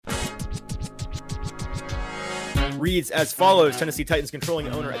reads as follows. Tennessee Titans controlling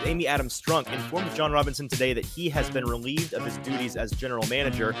owner Amy Adams Strunk informed John Robinson today that he has been relieved of his duties as general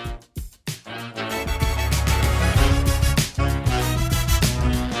manager.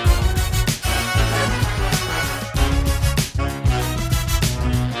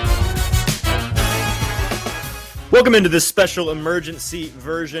 Welcome into this special emergency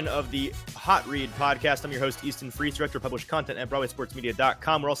version of the Hot Read podcast. I'm your host, Easton Freeze, director of published content at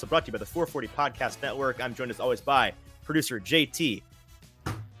BroadwaySportsMedia.com. We're also brought to you by the 440 Podcast Network. I'm joined as always by producer JT.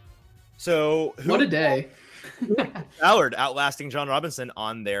 So, what a day. Howard outlasting John Robinson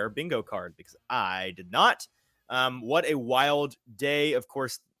on their bingo card because I did not. What a wild day. Of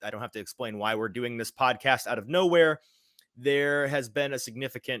course, I don't have to explain why we're doing this podcast out of nowhere. There has been a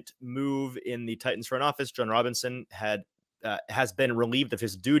significant move in the Titans front office. John Robinson has been relieved of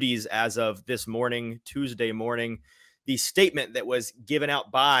his duties as of this morning, Tuesday morning. The statement that was given out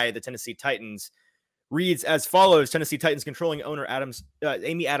by the Tennessee Titans reads as follows. Tennessee Titans controlling owner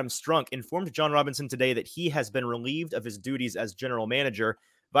Amy Adams Strunk informed John Robinson today that he has been relieved of his duties as general manager.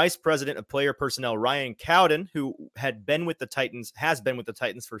 Vice President of Player Personnel Ryan Cowden, who has been with the Titans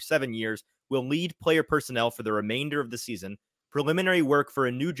for 7 years, will lead player personnel for the remainder of the season. Preliminary work for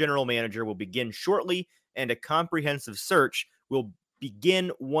a new general manager will begin shortly, and a comprehensive search will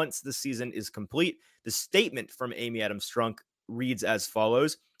begin once the season is complete. The statement from Amy Adams Strunk reads as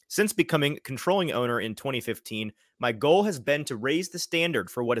follows. Since becoming controlling owner in 2015, my goal has been to raise the standard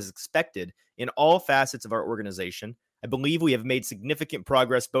for what is expected in all facets of our organization. I believe we have made significant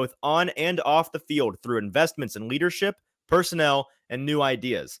progress both on and off the field through investments in leadership, personnel, and new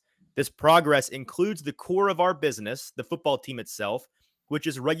ideas. This progress includes the core of our business, the football team itself, which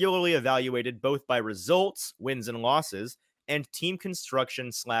is regularly evaluated both by results, wins and losses, and team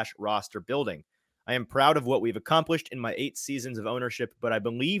construction/roster building. I am proud of what we've accomplished in my 8 seasons of ownership, but I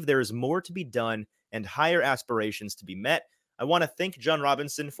believe there is more to be done and higher aspirations to be met. I want to thank John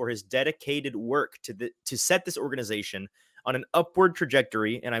Robinson for his dedicated work to set this organization on an upward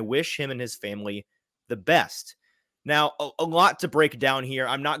trajectory, and I wish him and his family the best. Now, a lot to break down here.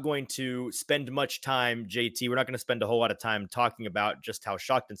 I'm not going to spend much time, JT. We're not going to spend a whole lot of time talking about just how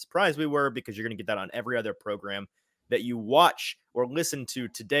shocked and surprised we were, because you're going to get that on every other program that you watch or listen to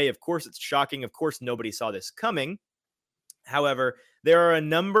today. Of course, it's shocking. Of course, nobody saw this coming. However, there are a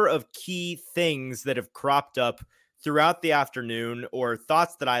number of key things that have cropped up throughout the afternoon, or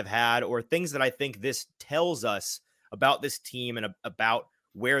thoughts that I've had, or things that I think this tells us about this team and about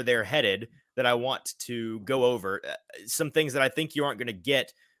where they're headed, that I want to go over. Some things that I think you aren't going to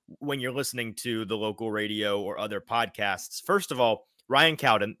get when you're listening to the local radio or other podcasts. First of all, Ryan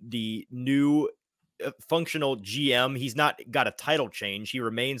Cowden, the new functional GM, he's not got a title change. He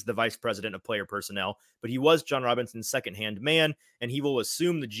remains the vice president of player personnel, but he was John Robinson's second-hand man, and he will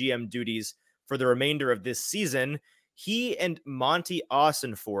assume the GM duties for the remainder of this season. He and Monty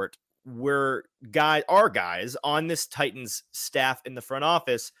Ossenfort were guys on this Titans staff in the front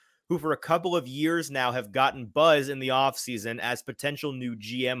office who for a couple of years now have gotten buzz in the offseason as potential new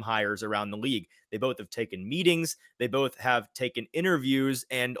GM hires around the league. They both have taken meetings. They both have taken interviews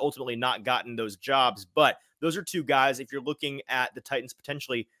and ultimately not gotten those jobs. But those are two guys, if you're looking at the Titans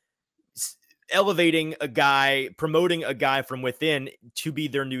potentially elevating a guy, promoting a guy from within to be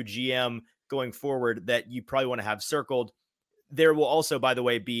their new GM going forward, that you probably want to have circled. There will also, by the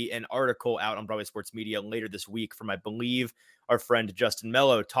way, be an article out on Broadway Sports Media later this week from, I believe, our friend Justin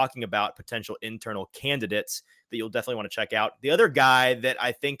Mello, talking about potential internal candidates that you'll definitely want to check out. The other guy that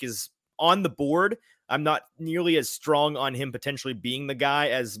I think is on the board, I'm not nearly as strong on him potentially being the guy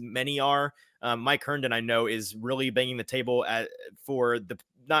as many are. Mike Herndon, I know, is really banging the table for the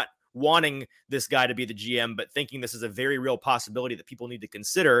not wanting this guy to be the GM, but thinking this is a very real possibility that people need to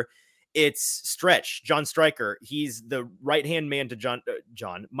consider. It's John Stryker. He's the right-hand man to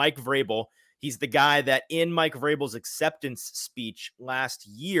Mike Vrabel. He's the guy that in Mike Vrabel's acceptance speech last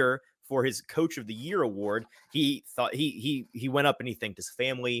year for his Coach of the Year award, he thought he went up and he thanked his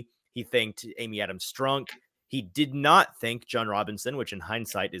family. He thanked Amy Adams Strunk. He did not thank John Robinson, which in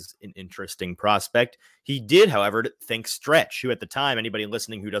hindsight is an interesting prospect. He did, however, thank Stretch, who at the time, anybody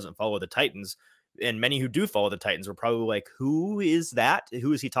listening who doesn't follow the Titans, and many who do follow the Titans, were probably like, who is that?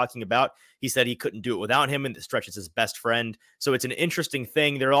 Who is he talking about? He said he couldn't do it without him, and that Stretch is his best friend. So it's an interesting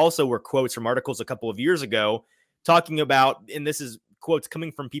thing. There also were quotes from articles a couple of years ago talking about, and this is quotes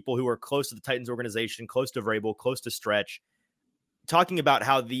coming from people who are close to the Titans organization, close to Vrabel, close to Stretch, talking about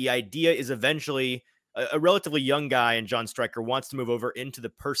how the idea is eventually a relatively young guy, and John Stryker wants to move over into the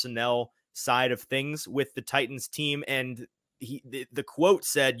personnel side of things with the Titans team. And the quote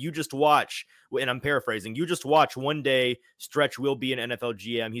said, you just watch, and I'm paraphrasing, you just watch, one day Stretch will be an NFL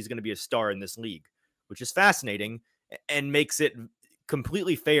GM. He's going to be a star in this league, which is fascinating and makes it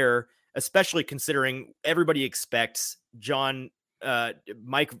completely fair, especially considering everybody expects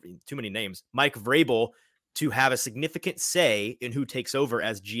Mike, too many names, Mike Vrabel to have a significant say in who takes over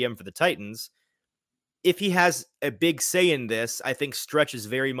as GM for the Titans. If he has a big say in this, I think Stretch is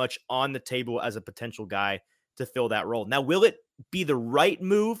very much on the table as a potential guy to fill that role. Now, will it be the right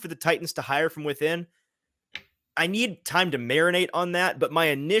move for the Titans to hire from within? I need time to marinate on that, but my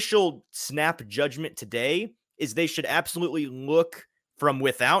initial snap judgment today is they should absolutely look from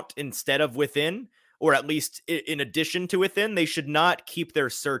without instead of within, or at least in addition to within. They should not keep their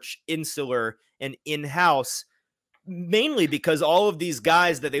search insular and in-house, mainly because all of these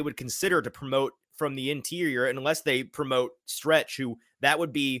guys that they would consider to promote from the interior, unless they promote Stretch, who that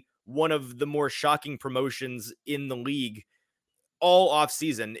would be one of the more shocking promotions in the league all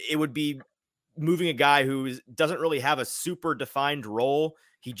offseason. It would be moving a guy who doesn't really have a super defined role.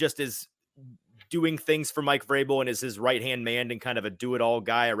 He just is doing things for Mike Vrabel and is his right-hand man and kind of a do-it-all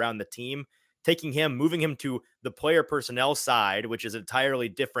guy around the team. Taking him, moving him to the player personnel side, which is entirely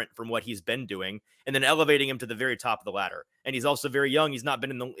different from what he's been doing, and then elevating him to the very top of the ladder. And he's also very young. He's not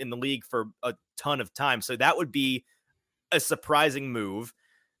been in the league for a ton of time. So that would be a surprising move.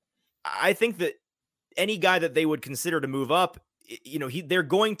 I think that any guy that they would consider to move up, they're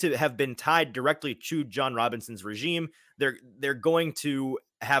going to have been tied directly to Jon Robinson's regime. They're going to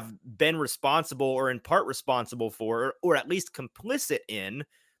have been responsible or in part responsible for, or at least complicit in,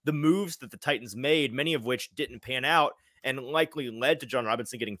 the moves that the Titans made, many of which didn't pan out and likely led to Jon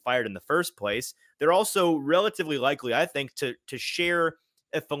Robinson getting fired in the first place. They're also relatively likely, I think, to share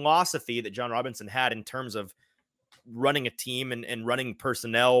a philosophy that Jon Robinson had in terms of running a team and running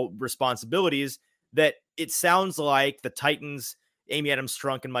personnel responsibilities that it sounds like the Titans, Amy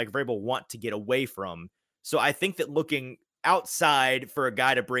Adams-Strunk and Mike Vrabel, want to get away from. So I think that looking outside for a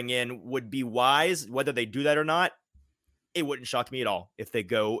guy to bring in would be wise. Whether they do that or not, it wouldn't shock me at all if they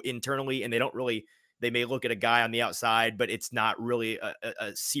go internally and they may look at a guy on the outside, but it's not really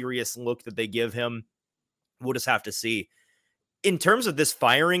a serious look that they give him. We'll just have to see. In terms of this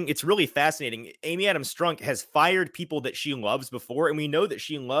firing, it's really fascinating. Amy Adams-Strunk has fired people that she loves before, and we know that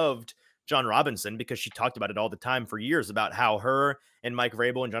she loved Jon Robinson because she talked about it all the time for years about how her and Mike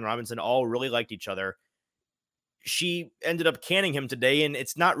Vrabel and Jon Robinson all really liked each other. She ended up canning him today, and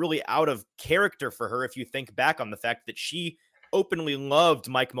it's not really out of character for her if you think back on the fact that she openly loved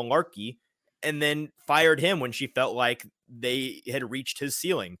Mike Mularkey and then fired him when she felt like they had reached his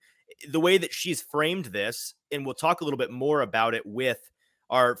ceiling. The way that she's framed this, and we'll talk a little bit more about it with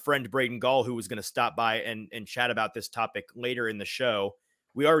our friend Braden Gall, who was going to stop by and chat about this topic later in the show.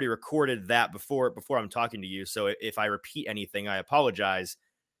 We already recorded that before I'm talking to you, so if I repeat anything, I apologize.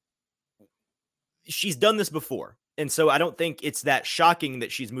 She's done this before, and so I don't think it's that shocking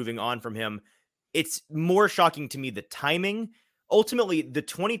that she's moving on from him. It's more shocking to me the timing. Ultimately, the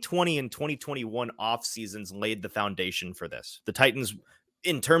 2020 and 2021 off seasons laid the foundation for this. The Titans,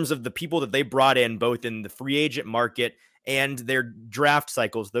 in terms of the people that they brought in, both in the free agent market and their draft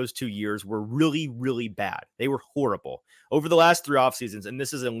cycles, those 2 years were really, really bad. They were horrible. Over the last 3 off seasons, and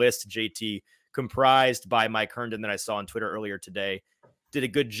this is a list, JT, comprised by Mike Herndon that I saw on Twitter earlier today, did a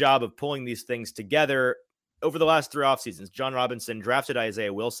good job of pulling these things together. Over the last 3 off seasons, Jon Robinson drafted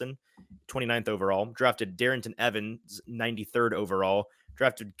Isaiah Wilson, 29th overall, drafted Darrington Evans, 93rd overall,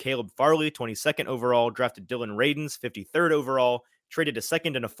 drafted Caleb Farley, 22nd overall, drafted Dylan Radins, 53rd overall, traded a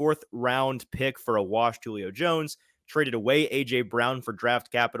second and a fourth round pick for a washed Julio Jones, traded away A.J. Brown for draft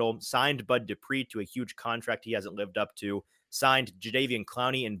capital, signed Bud Dupree to a huge contract he hasn't lived up to, signed Jadeveon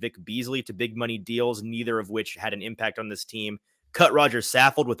Clowney and Vic Beasley to big money deals, neither of which had an impact on this team, cut Roger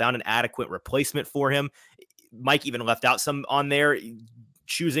Saffold without an adequate replacement for him. Mike even left out some on there,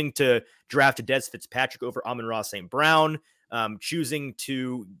 choosing to draft Dez Fitzpatrick over Amon-Ra St. Brown, choosing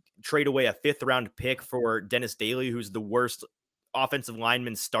to trade away a 5th round pick for Dennis Daly, who's the worst offensive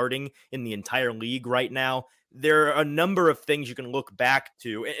lineman starting in the entire league right now. There are a number of things you can look back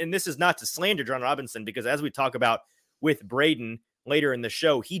to, and this is not to slander Jon Robinson, because as we talk about with Braden later in the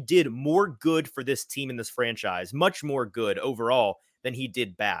show, he did more good for this team in this franchise, much more good overall than he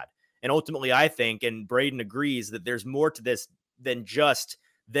did bad. And ultimately, I think, and Braden agrees, that there's more to this than just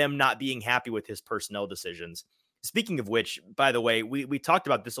them not being happy with his personnel decisions. Speaking of which, by the way, we talked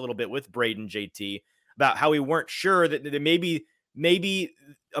about this a little bit with Braden, JT, about how we weren't sure that maybe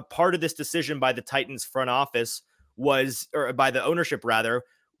a part of this decision by the Titans front office was, or by the ownership rather,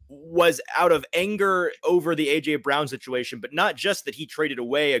 was out of anger over the A.J. Brown situation, but not just that he traded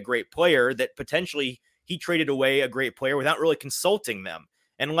away a great player, that potentially he traded away a great player without really consulting them.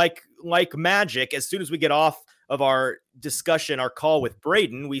 And like magic, as soon as we get off of our discussion, our call with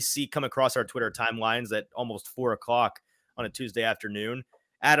Braden, we see come across our Twitter timelines at almost 4:00 on a Tuesday afternoon,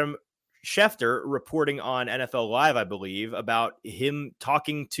 Adam Schefter reporting on NFL Live, I believe, about him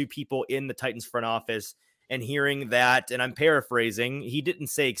talking to people in the Titans front office and hearing that, and I'm paraphrasing, he didn't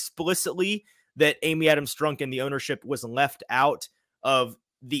say explicitly that Amy Adams Strunk and the ownership was left out of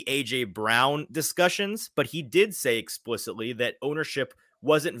the A.J. Brown discussions, but he did say explicitly that ownership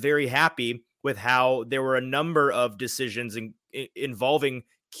wasn't very happy with how there were a number of decisions involving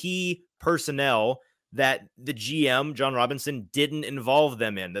key personnel that the GM, John Robinson, didn't involve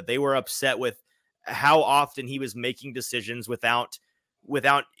them in, that they were upset with how often he was making decisions without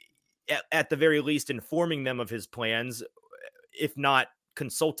at the very least informing them of his plans, if not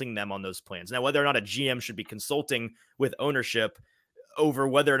consulting them on those plans. Now, whether or not a GM should be consulting with ownership over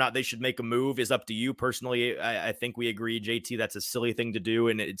whether or not they should make a move is up to you. Personally, I think we agree, JT, that's a silly thing to do,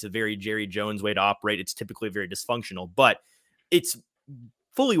 and it's a very Jerry Jones way to operate. It's typically very dysfunctional, but it's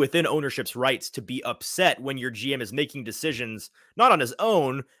fully within ownership's rights to be upset when your GM is making decisions, not on his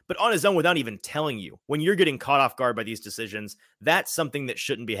own, but on his own without even telling you. When you're getting caught off guard by these decisions, that's something that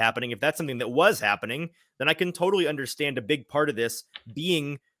shouldn't be happening. If that's something that was happening, then I can totally understand a big part of this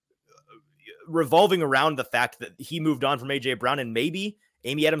being revolving around the fact that he moved on from AJ Brown, and maybe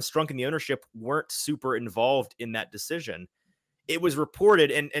Amy Adams Strunk and the ownership weren't super involved in that decision. It was reported,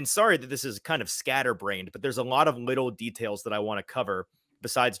 and sorry that this is kind of scatterbrained, but there's a lot of little details that I want to cover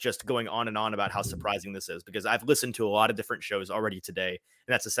besides just going on and on about how surprising this is, because I've listened to a lot of different shows already today,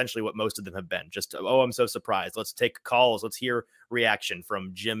 and that's essentially what most of them have been. Just, oh, I'm so surprised. Let's take calls. Let's hear reaction from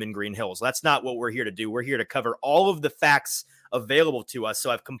Jim in Green Hills. That's not what we're here to do. We're here to cover all of the facts available to us.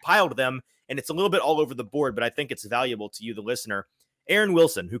 So I've compiled them, and it's a little bit all over the board, but I think it's valuable to you, the listener. Aaron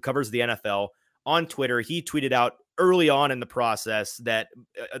Wilson, who covers the NFL on Twitter, he tweeted out early on in the process that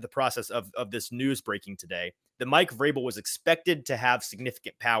the process of this news breaking today, that Mike Vrabel was expected to have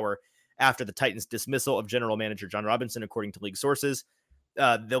significant power after the Titans' dismissal of general manager John Robinson, according to league sources.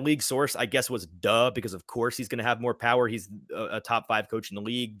 The league source, I guess, was because of course he's going to have more power. He's a top 5 coach in the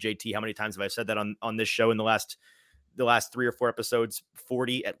league. JT, how many times have I said that on this show in the last 3 or 4 episodes?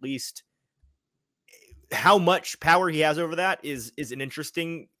 40 at least. How much power he has over that is an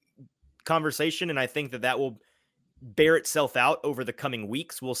interesting conversation, and I think that will bear itself out over the coming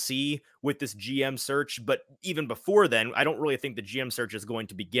weeks. We'll see with this GM search, but even before then, I don't really think the GM search is going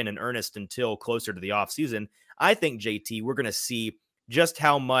to begin in earnest until closer to the offseason. I think, JT, we're going to see just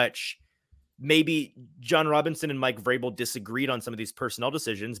how much maybe John Robinson and Mike Vrabel disagreed on some of these personnel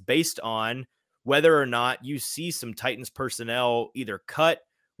decisions based on whether or not you see some Titans personnel either cut,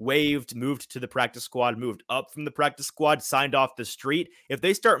 waived, moved to the practice squad, moved up from the practice squad, signed off the street. If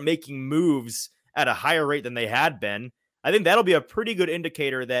they start making moves at a higher rate than they had been, I think that'll be a pretty good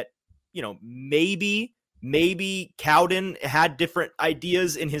indicator that, maybe Cowden had different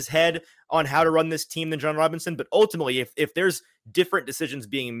ideas in his head on how to run this team than John Robinson. But ultimately, if there's different decisions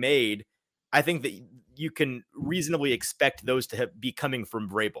being made, I think that you can reasonably expect those to be coming from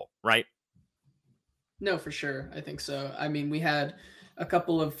Vrabel, right? No, for sure. I think so. I mean, we had a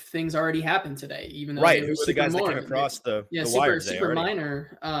couple of things already happen today, even though right. they were the guys that came across the wires super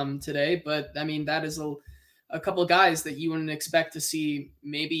minor today. But I mean, that is a couple of guys that you wouldn't expect to see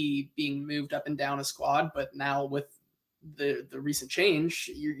maybe being moved up and down a squad. But now with the recent change,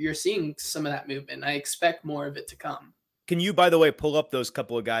 you're seeing some of that movement. I expect more of it to come. Can you, by the way, pull up those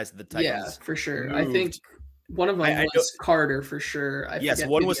couple of guys that the Titans? Yeah, for sure. Moved? I think one of them was Carter for sure. Yes,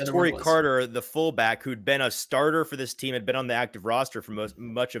 one was Torrey Carter, the fullback, who'd been a starter for this team, had been on the active roster for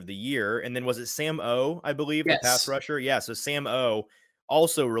much of the year. And then was it Sam O, I believe, the pass rusher? Yeah, so Sam O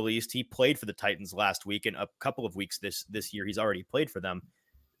also released. He played for the Titans last week, and a couple of weeks this year he's already played for them.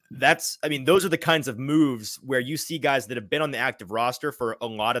 Those are the kinds of moves where you see guys that have been on the active roster for a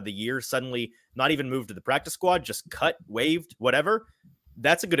lot of the year suddenly not even moved to the practice squad, just cut, waived, whatever.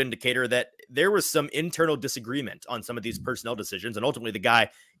 That's a good indicator that there was some internal disagreement on some of these personnel decisions. And ultimately the guy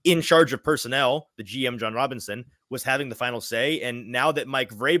in charge of personnel, the GM, John Robinson, was having the final say. And now that Mike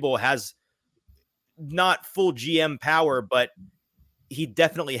Vrabel has not full GM power, but he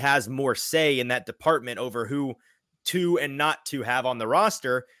definitely has more say in that department over who to and not to have on the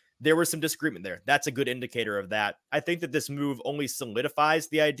roster, there was some disagreement there. That's a good indicator of that. I think that this move only solidifies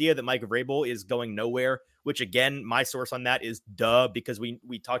the idea that Mike Vrabel is going nowhere, which again, my source on that is because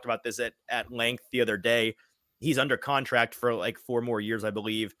we talked about this at length the other day. He's under contract for like 4 more years, I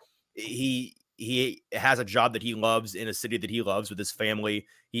believe. He has a job that he loves in a city that he loves with his family.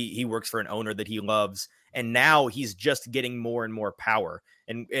 He works for an owner that he loves. And now he's just getting more and more power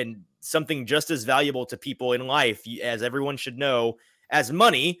and something just as valuable to people in life, as everyone should know, as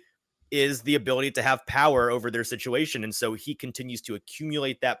money. is the ability to have power over their situation. And so he continues to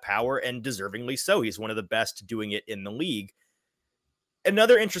accumulate that power, and deservingly so. He's one of the best doing it in the league.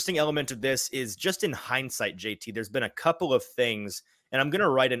 Another interesting element of this is just in hindsight, JT, there's been a couple of things, and I'm going to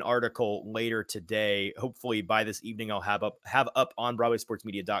write an article later today. Hopefully by this evening, I'll have up on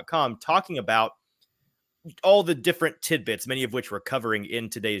BroadwaySportsMedia.com talking about all the different tidbits, many of which we're covering in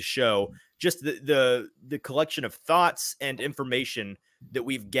today's show, just the collection of thoughts and information that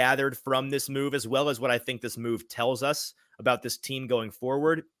we've gathered from this move, as well as what I think this move tells us about this team going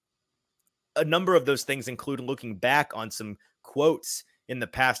forward. A number of those things include looking back on some quotes in the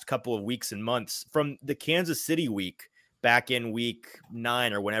past couple of weeks and months from the Kansas City week back in week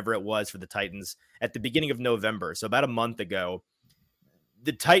 9 or whenever it was for the Titans at the beginning of November. So about a month ago,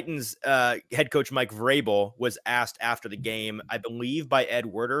 the Titans head coach Mike Vrabel was asked after the game, I believe by Ed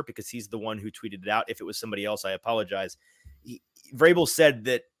Werder, because he's the one who tweeted it out. If it was somebody else, I apologize. Vrabel said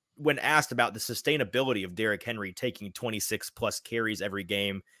that when asked about the sustainability of Derrick Henry taking 26 plus carries every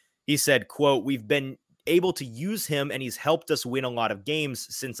game, he said, quote, "We've been able to use him and he's helped us win a lot of games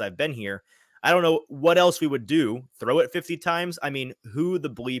since I've been here. I don't know what else we would do. Throw it 50 times? I mean, who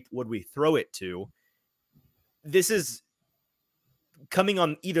the bleep would we throw it to?" This is coming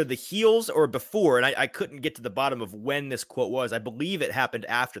on either the heels or before, and I couldn't get to the bottom of when this quote was. I believe it happened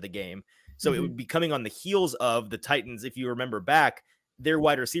after the game. So it would be coming on the heels of the Titans. If you remember back, their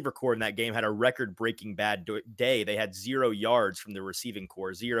wide receiver core in that game had a record-breaking bad day. They had 0 yards from the receiving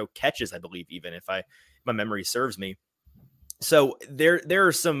core, 0 catches, I believe, even if my memory serves me. So there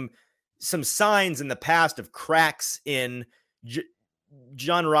are some signs in the past of cracks in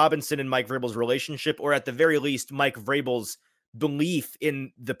Jon Robinson and Mike Vrabel's relationship, or at the very least, Mike Vrabel's belief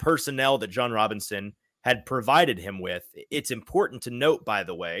in the personnel that Jon Robinson had provided him with. It's important to note, by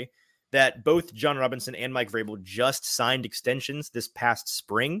the way, that both Jon Robinson and Mike Vrabel just signed extensions this past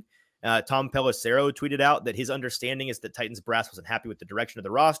spring. Tom Pelissero tweeted out that his understanding is that Titans brass wasn't happy with the direction of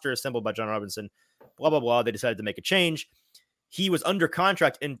the roster assembled by Jon Robinson, blah, blah, blah. They decided to make a change. He was under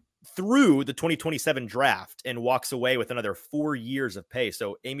contract and through the 2027 draft and walks away with another 4 years of pay.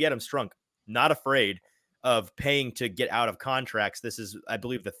 So Amy Adams Strunk, not afraid of paying to get out of contracts. This is, I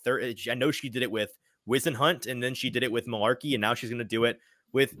believe, the third. I know she did it with Wisenhunt, and then she did it with Malarkey, and now she's going to do it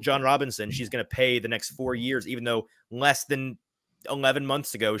with Jon Robinson. She's going to pay the next 4 years, even though less than 11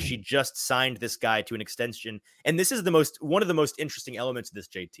 months ago, she just signed this guy to an extension. And this is one of the most interesting elements of this,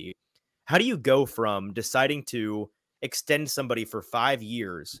 JT. How do you go from deciding to extend somebody for 5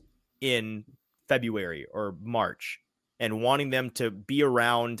 years in February or March and wanting them to be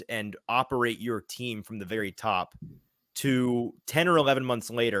around and operate your team from the very top to 10 or 11 months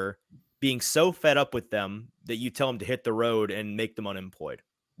later being so fed up with them that you tell them to hit the road and make them unemployed?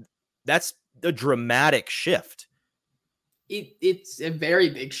 That's a dramatic shift. It's a very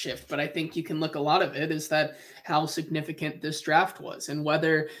big shift, but I think you can look, a lot of it is that how significant this draft was, and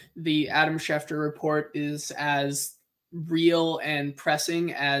whether the Adam Schefter report is as real and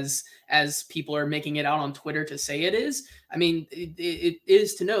pressing as people are making it out on Twitter to say it is. I mean, it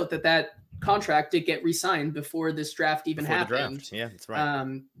is to note that contract did get re-signed before this draft even happened. Yeah, that's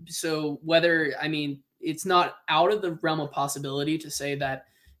right. So whether, I mean, it's not out of the realm of possibility to say that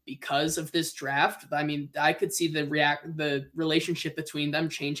because of this draft, I mean, I could see the relationship between them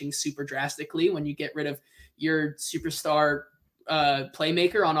changing super drastically when you get rid of your superstar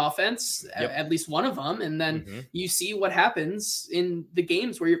playmaker on offense, at least one of them, and then you see what happens in the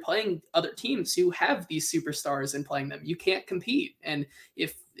games where you're playing other teams who have these superstars and playing them. You can't compete. And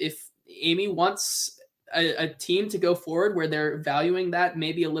if Amy wants a team to go forward where they're valuing that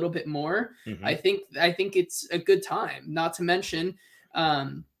maybe a little bit more, I think it's a good time. Not to mention,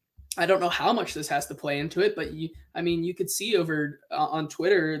 I don't know how much this has to play into it, but you could see over on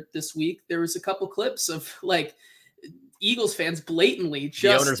Twitter this week, there was a couple clips of like Eagles fans blatantly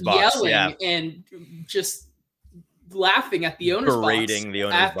just yelling and just laughing at the owner's box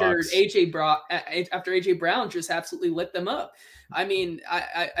after AJ Brown just absolutely lit them up. I mean,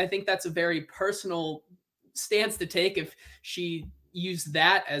 I think that's a very personal stance to take if she used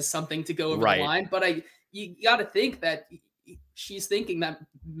that as something to go over the line. But you got to think that she's thinking that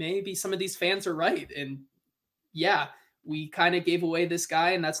maybe some of these fans are right. And yeah, we kind of gave away this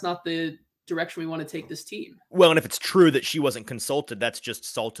guy, and that's not the direction we want to take this team. Well, and if it's true that she wasn't consulted, that's just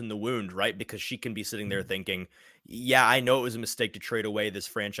salt in the wound, right? Because she can be sitting there thinking, yeah, I know it was a mistake to trade away this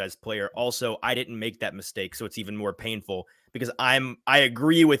franchise player. Also, I didn't make that mistake, so it's even more painful because I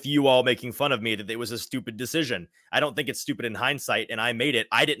agree with you all making fun of me that it was a stupid decision. I don't think it's stupid in hindsight, and I made it.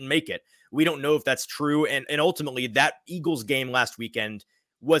 I didn't make it. We don't know if that's true, and ultimately that Eagles game last weekend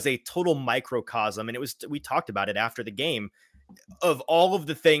was a total microcosm, and we talked about it after the game. of all of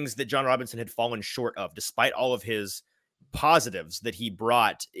the things that John Robinson had fallen short of, despite all of his positives that he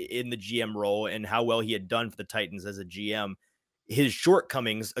brought in the GM role and how well he had done for the Titans as a GM, his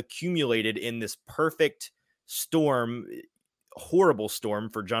shortcomings accumulated in this perfect storm, horrible storm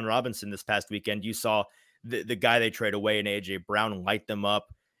for John Robinson this past weekend. You saw the guy they trade away in AJ Brown light them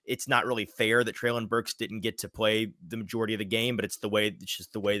up. It's not really fair that Treylon Burks didn't get to play the majority of the game, but it's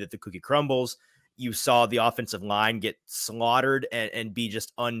just the way that the cookie crumbles. You saw the offensive line get slaughtered and be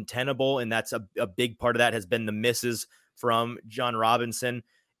just untenable. And that's a big part of that has been the misses from John Robinson.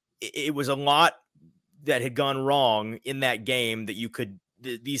 It was a lot that had gone wrong in that game that you could,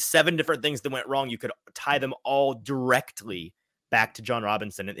 these 7 different things that went wrong, you could tie them all directly back to John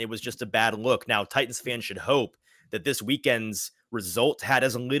Robinson. And it was just a bad look. Now, Titans fans should hope that this weekend's result had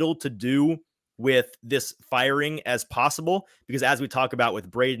as little to do with this firing as possible, because as we talk about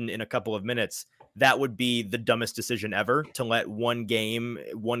with Braden in a couple of minutes, that would be the dumbest decision ever, to let one game,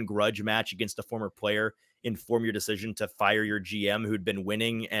 one grudge match against a former player inform your decision to fire your GM who'd been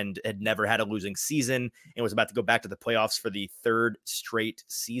winning and had never had a losing season and was about to go back to the playoffs for the fourth straight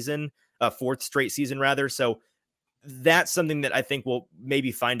season rather. So that's something that I think we'll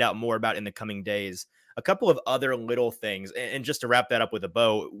maybe find out more about in the coming days. A couple of other little things, and just to wrap that up with a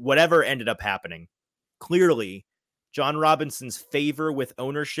bow, whatever ended up happening, clearly John Robinson's favor with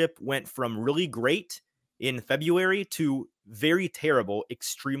ownership went from really great in February to very terrible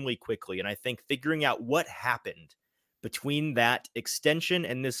extremely quickly. And I think figuring out what happened between that extension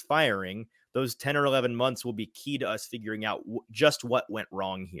and this firing, those 10 or 11 months, will be key to us figuring out just what went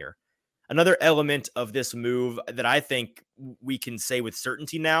wrong here. Another element of this move that I think we can say with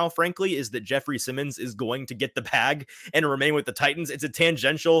certainty now, frankly, is that Jeffrey Simmons is going to get the bag and remain with the Titans. It's a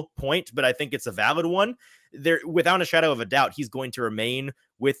tangential point, but I think it's a valid one. There, without a shadow of a doubt, he's going to remain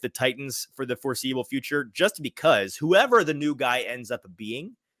with the Titans for the foreseeable future, just because whoever the new guy ends up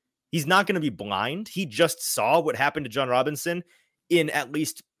being, he's not going to be blind. He just saw what happened to John Robinson in at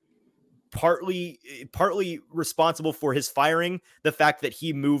least partly responsible for his firing, the fact that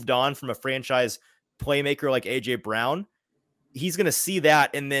he moved on from a franchise playmaker like AJ Brown. He's going to see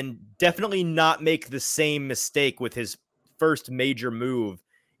that and then definitely not make the same mistake with his first major move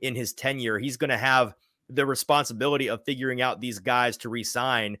in his tenure. He's going to have the responsibility of figuring out these guys to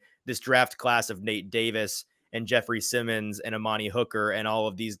re-sign, this draft class of Nate Davis and Jeffrey Simmons and Amani Hooker and all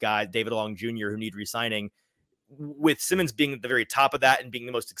of these guys, David Long Jr., who need re-signing, with Simmons being at the very top of that and being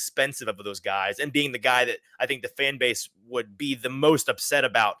the most expensive of those guys and being the guy that I think the fan base would be the most upset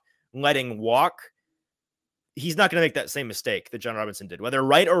about letting walk. He's not going to make that same mistake that John Robinson did, whether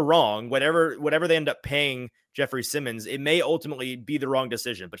right or wrong, whatever they end up paying Jeffrey Simmons, it may ultimately be the wrong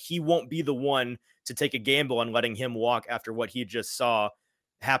decision, but he won't be the one to take a gamble on letting him walk after what he just saw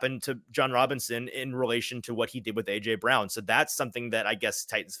happen to John Robinson in relation to what he did with AJ Brown. So that's something that I guess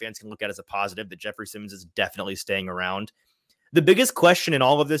Titans fans can look at as a positive, that Jeffrey Simmons is definitely staying around. The biggest question in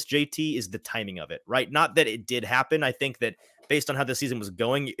all of this, JT, is the timing of it, right? Not that it did happen. I think that based on how the season was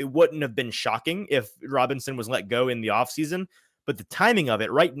going, it wouldn't have been shocking if Robinson was let go in the offseason. But the timing of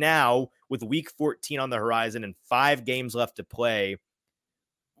it right now, with week 14 on the horizon and 5 games left to play,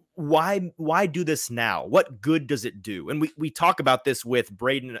 why do this now? What good does it do? And we talk about this with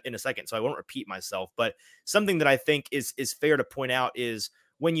Braden in a second, so I won't repeat myself, but something that I think is fair to point out is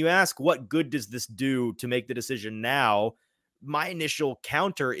when you ask what good does this do to make the decision now, my initial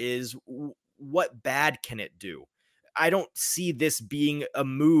counter is what bad can it do? I don't see this being a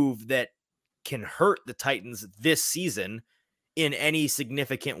move that can hurt the Titans this season in any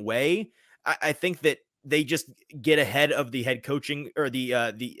significant way. I think that they just get ahead of the head coaching or the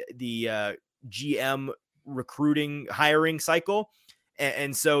GM recruiting hiring cycle.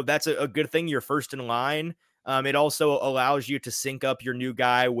 And so that's a good thing. You're first in line. It also allows you to sync up your new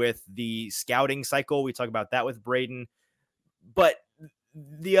guy with the scouting cycle. We talk about that with Braden. But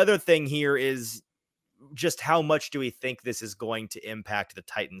the other thing here is just how much do we think this is going to impact the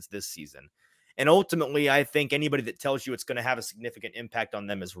Titans this season? And ultimately, I think anybody that tells you it's going to have a significant impact on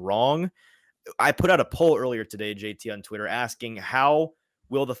them is wrong. I put out a poll earlier today, JT, on Twitter, asking how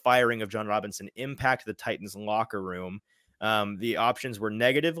will the firing of John Robinson impact the Titans locker room? The options were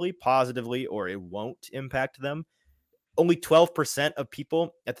negatively, positively, or it won't impact them. Only 12% of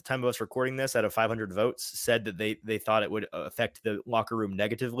people at the time of us recording this out of 500 votes said that they thought it would affect the locker room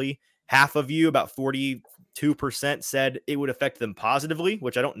negatively. Half of you, about 42%, said it would affect them positively,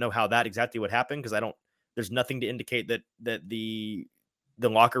 which I don't know how that exactly would happen because there's nothing to indicate that the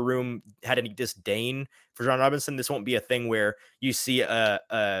locker room had any disdain for John Robinson. This won't be a thing where you see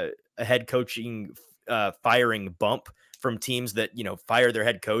a head coaching firing bump from teams that, fire their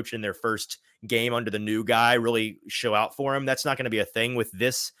head coach in their first game under the new guy really show out for him. That's not going to be a thing with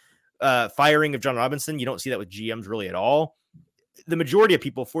this firing of John Robinson. You don't see that with GMs really at all. The majority of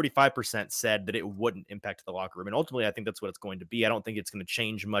people, 45%, said that it wouldn't impact the locker room. And ultimately, I think that's what it's going to be. I don't think it's going to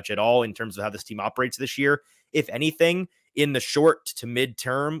change much at all in terms of how this team operates this year. If anything, in the short to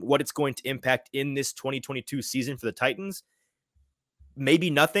midterm, what it's going to impact in this 2022 season for the Titans, maybe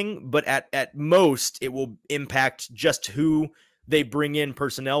nothing, but at most, it will impact just who they bring in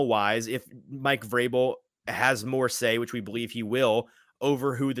personnel-wise. If Mike Vrabel has more say, which we believe he will,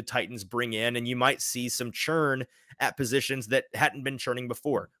 over who the Titans bring in, and you might see some churn at positions that hadn't been churning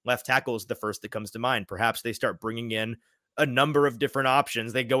before. Left tackle is the first that comes to mind. Perhaps they start bringing in a number of different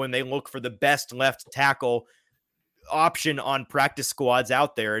options. They go and they look for the best left tackle option on practice squads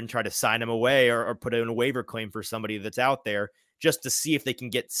out there and try to sign him away or put in a waiver claim for somebody that's out there just to see if they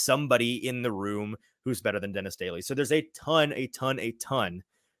can get somebody in the room who's better than Dennis Daly. So there's a ton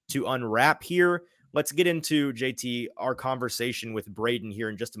to unwrap here. Let's get into, JT, our conversation with Braden here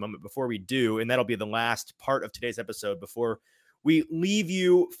in just a moment before we do, and that'll be the last part of today's episode before we leave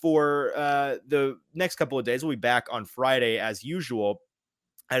you for the next couple of days. We'll be back on Friday as usual.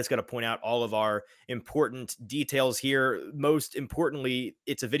 I just got to point out all of our important details here. Most importantly,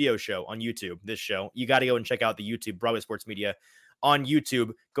 it's a video show on YouTube, this show. You got to go and check out the YouTube, Broadway Sports Media on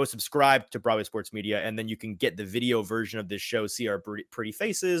YouTube. Go subscribe to Broadway Sports Media, and then you can get the video version of this show, see our pretty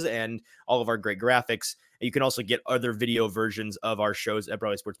faces and all of our great graphics. And you can also get other video versions of our shows at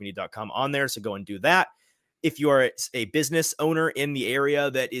BroadwaySportsMedia.com on there, so go and do that. If you are a business owner in the area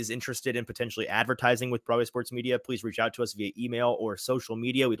that is interested in potentially advertising with Broadway Sports Media, please reach out to us via email or social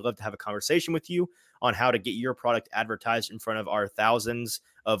media. We'd love to have a conversation with you on how to get your product advertised in front of our thousands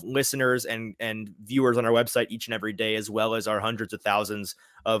of listeners and viewers on our website each and every day, as well as our hundreds of thousands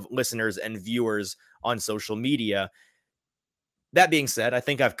of listeners and viewers on social media. That being said, I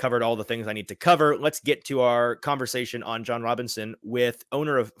think I've covered all the things I need to cover. Let's get to our conversation on John Robinson with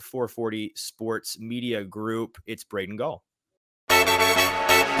owner of 440 Sports Media Group. It's Braden Gall. All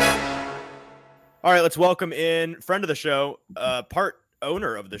right, let's welcome in friend of the show, part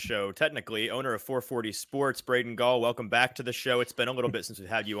owner of the show, technically owner of 440 Sports, Braden Gall. Welcome back to the show. It's been a little bit since we've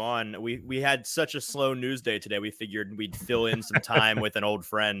had you on. We had such a slow news day today. We figured we'd fill in some time with an old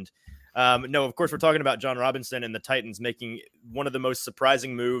friend. No, of course, we're talking about John Robinson and the Titans making one of the most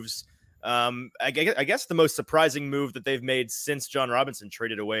surprising moves. I guess the most surprising move that they've made since John Robinson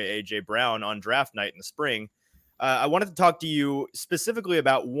traded away A.J. Brown on draft night in the spring. I wanted to talk to you specifically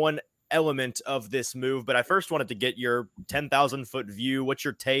about one element of this move, but I first wanted to get your 10,000-foot view. What's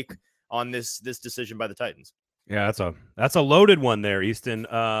your take on this decision by the Titans? Yeah, that's a loaded one there, Easton.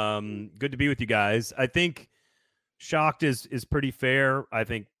 Good to be with you guys. I think shocked is pretty fair. I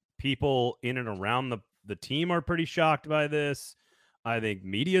think people in and around the team are pretty shocked by this. I think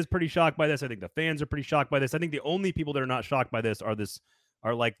media is pretty shocked by this. I think the fans are pretty shocked by this. I think the only people that are not shocked by this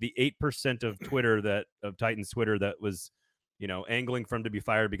are like the 8% of Twitter of Titans Twitter that was, angling for him to be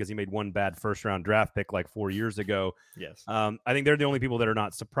fired because he made one bad first-round draft pick like 4 years ago. Yes. I think they're the only people that are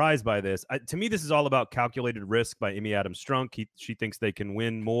not surprised by this. To me, this is all about calculated risk by Amy Adams Strunk. She thinks they can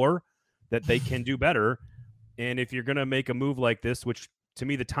win more, that they can do better. And if you're going to make a move like this, which to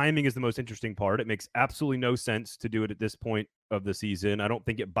me, the timing is the most interesting part. It makes absolutely no sense to do it at this point of the season. I don't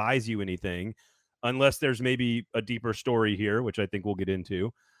think it buys you anything unless there's maybe a deeper story here, which I think we'll get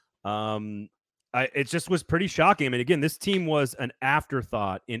into. It just was pretty shocking. I mean, again, this team was an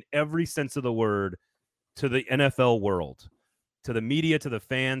afterthought in every sense of the word to the NFL world, to the media, to the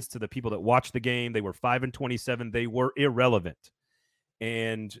fans, to the people that watch the game. They were 5-27. They were irrelevant.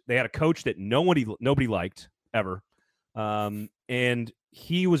 And they had a coach that nobody liked ever. And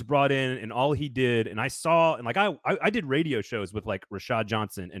he was brought in and all he did, and I saw, and like I did radio shows with like Rashad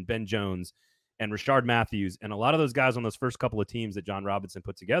Johnson and Ben Jones and Rashard Matthews and a lot of those guys on those first couple of teams that John Robinson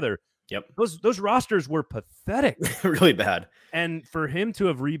put together. Yep. Those rosters were pathetic. Really bad. And for him to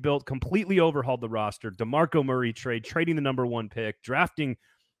have rebuilt, completely overhauled the roster, DeMarco Murray trading the number 1 pick, drafting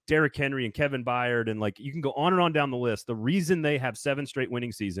Derrick Henry and Kevin Byard, and like you can go on and on down the list. The reason they have 7 straight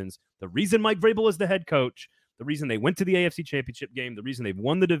winning seasons, the reason Mike Vrabel is the head coach, the reason they went to the AFC Championship game, the reason they've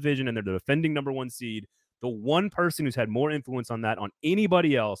won the division and they're the defending number 1 seed, the one person who's had more influence on that on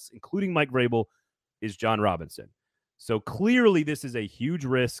anybody else, including Mike Vrabel, is John Robinson. So clearly this is a huge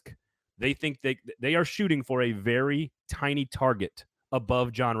risk. They think they are shooting for a very tiny target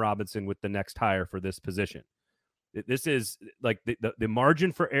above John Robinson with the next hire for this position. This is like the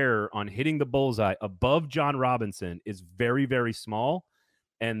margin for error on hitting the bullseye above John Robinson is very, very small.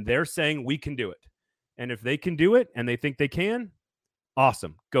 And they're saying we can do it. And if they can do it and they think they can,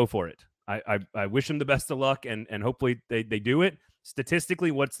 awesome, go for it. I wish them the best of luck and hopefully they do it.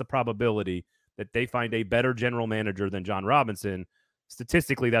 statistically, what's the probability that they find a better general manager than John Robinson?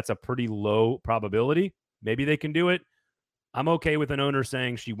 Statistically, that's a pretty low probability. Maybe they can do it. I'm okay with an owner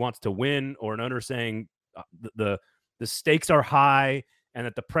saying she wants to win, or an owner saying the stakes are high and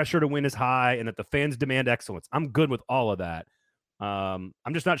that the pressure to win is high and that the fans demand excellence. I'm good with all of that. I'm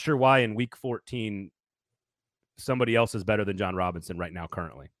just not sure why in week 14 somebody else is better than John Robinson right now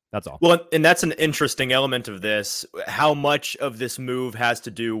currently. That's all. Well, and that's an interesting element of this. How much of this move has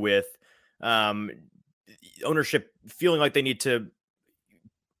to do with ownership feeling like they need to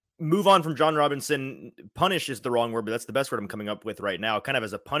move on from John Robinson. Punish is the wrong word, but that's the best word I'm coming up with right now, kind of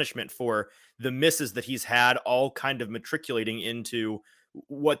as a punishment for the misses that he's had, all kind of matriculating into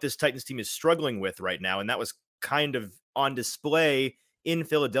what this Titans team is struggling with right now. And that was kind of on display in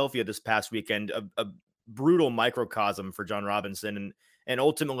Philadelphia this past weekend, a brutal microcosm for John Robinson. And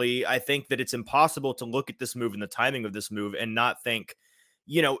ultimately, I think that it's impossible to look at this move and the timing of this move and not think,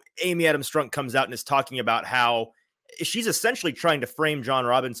 Amy Adams Strunk comes out and is talking about how she's essentially trying to frame John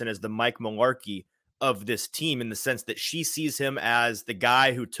Robinson as the Mike Mularkey of this team, in the sense that she sees him as the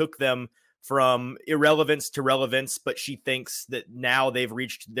guy who took them from irrelevance to relevance, but she thinks that now they've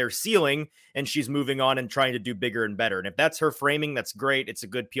reached their ceiling and she's moving on and trying to do bigger and better. And if that's her framing, that's great. It's a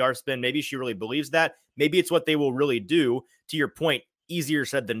good PR spin. Maybe she really believes that. Maybe it's what they will really do. To your point, easier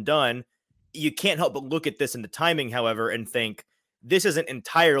said than done. You can't help but look at this in the timing, however, and think this isn't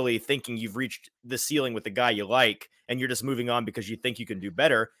entirely thinking you've reached the ceiling with the guy you like and you're just moving on because you think you can do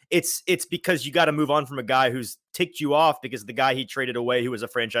better. It's because you got to move on from a guy who's ticked you off because the guy he traded away, who was a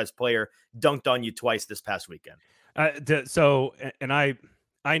franchise player, dunked on you twice this past weekend. I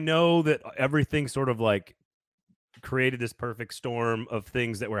know that everything sort of like created this perfect storm of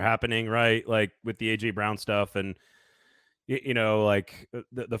things that were happening, right? Like with the AJ Brown stuff and, like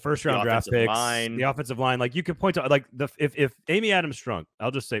the first round draft picks, the offensive line, like you could point to like if Amy Adams Strunk,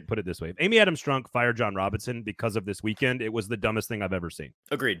 I'll just put it this way. If Amy Adams Strunk fired John Robinson because of this weekend, it was the dumbest thing I've ever seen.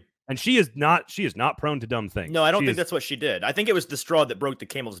 Agreed. And she is not prone to dumb things. No, I don't think that's what she did. I think it was the straw that broke the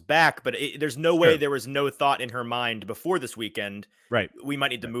camel's back, but there's no way there was no thought in her mind before this weekend. Right. We might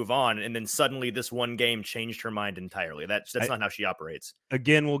need to move on. And then suddenly this one game changed her mind entirely. That's not how she operates.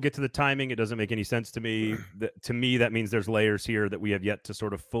 Again, we'll get to the timing. It doesn't make any sense to me. To me, that means there's layers here that we have yet to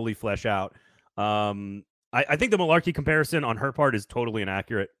sort of fully flesh out. I think the Mularkey comparison on her part is totally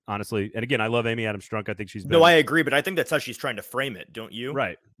inaccurate, honestly. And again, I love Amy Adams Strunk. I think she's been... No, I agree, but I think that's how she's trying to frame it, don't you?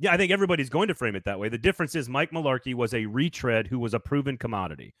 Right. Yeah, I think everybody's going to frame it that way. The difference is Mike Mularkey was a retread who was a proven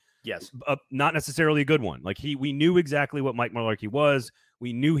commodity. Yes. Not necessarily a good one. Like we knew exactly what Mike Mularkey was.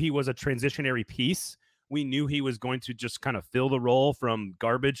 We knew he was a transitionary piece. We knew he was going to just kind of fill the role from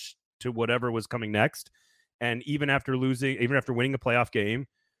garbage to whatever was coming next. And even after winning a playoff game,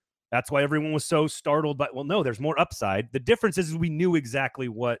 that's why everyone was so startled by, well, no, there's more upside. The difference is we knew exactly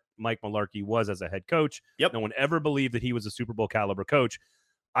what Mike Mularkey was as a head coach. Yep. No one ever believed that he was a Super Bowl caliber coach.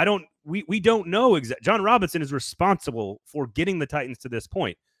 We don't know exactly. John Robinson is responsible for getting the Titans to this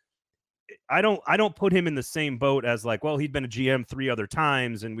point. I don't put him in the same boat as like, well, he'd been a GM 3 other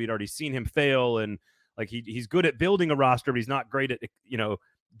times and we'd already seen him fail. And like, he's good at building a roster, but he's not great at,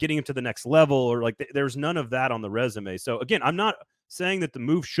 getting him to the next level, or like there's none of that on the resume. So again, I'm not saying that the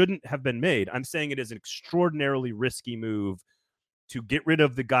move shouldn't have been made. I'm saying it is an extraordinarily risky move to get rid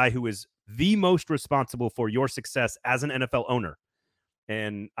of the guy who is the most responsible for your success as an NFL owner.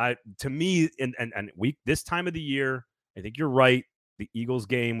 And this time of the year, I think you're right. The Eagles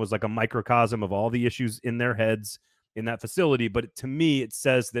game was like a microcosm of all the issues in their heads in that facility. But to me, it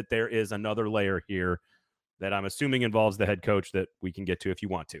says that there is another layer here that I'm assuming involves the head coach that we can get to if you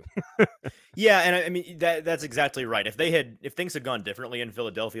want to. Yeah, and I mean that's exactly right. If things had gone differently in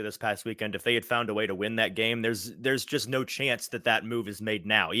Philadelphia this past weekend, if they had found a way to win that game, there's just no chance that move is made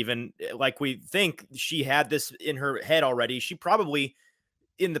now. Even like we think she had this in her head already, she probably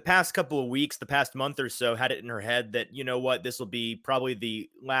in the past couple of weeks, the past month or so, had it in her head that, you know what, this will be probably the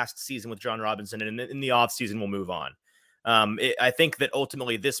last season with John Robinson, and in the offseason we'll move on. I think that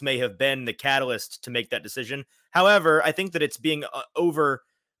ultimately this may have been the catalyst to make that decision. However, I think that it's being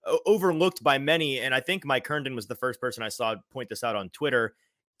overlooked by many, and I think Mike Herndon was the first person I saw point this out on Twitter.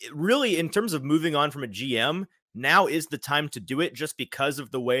 Really, in terms of moving on from a GM, now is the time to do it, just because of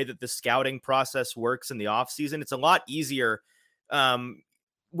the way that the scouting process works in the offseason. It's a lot easier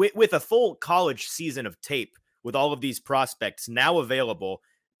with a full college season of tape, with all of these prospects now available.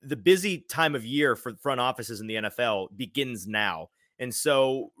 The busy time of year for front offices in the NFL begins now. And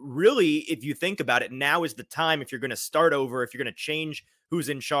so really, if you think about it, now is the time, if you're going to start over, if you're going to change who's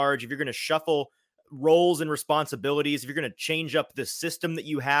in charge, if you're going to shuffle roles and responsibilities, if you're going to change up the system that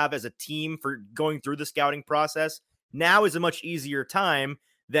you have as a team for going through the scouting process, now is a much easier time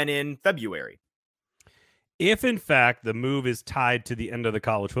than in February. If in fact the move is tied to the end of the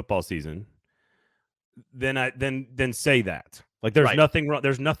college football season, then say that. Like there's Right. nothing wrong.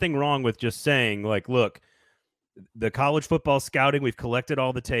 There's nothing wrong with just saying like, look, the college football scouting, we've collected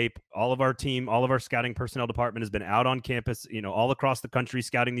all the tape. All of our team, all of our scouting personnel department has been out on campus, all across the country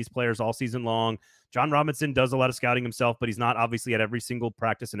scouting these players all season long. John Robinson does a lot of scouting himself, but he's not obviously at every single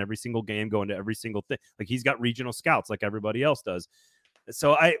practice and every single game going to every single thing. Like he's got regional scouts like everybody else does.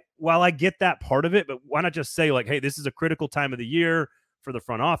 So while I get that part of it, but why not just say like, hey, this is a critical time of the year for the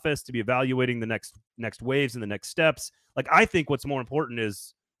front office to be evaluating the next waves and the next steps. Like I think what's more important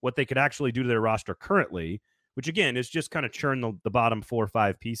is what they could actually do to their roster currently, which again is just kind of churn the bottom 4 or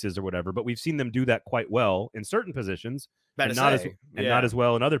 5 pieces or whatever. But we've seen them do that quite well in certain positions and not as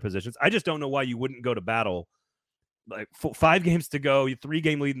well in other positions. I just don't know why you wouldn't go to battle. Like 5 games to go,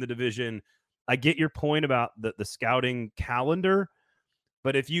 3-game lead in the division. I get your point about the scouting calendar,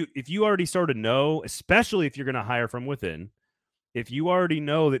 but if you already sort of know, especially if you're going to hire from within, if you already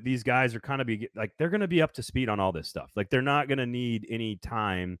know that these guys are kind of they're going to be up to speed on all this stuff. Like they're not going to need any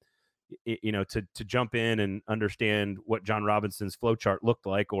time to jump in and understand what John Robinson's flow chart looked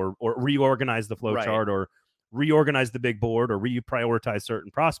like, or reorganize the flow chart, or reorganize the big board, or reprioritize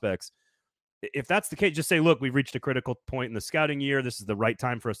certain prospects. If that's the case, just say, look, we've reached a critical point in the scouting year. This is the right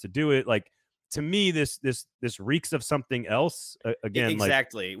time for us to do it. Like to me, this reeks of something else. Again,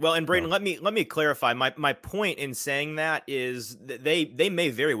 exactly. Well, and Braden, let me clarify. My point in saying that is that they may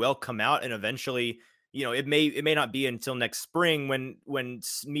very well come out and eventually, it may not be until next spring when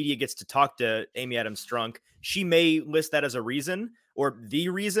media gets to talk to Amy Adams Strunk. She may list that as a reason or the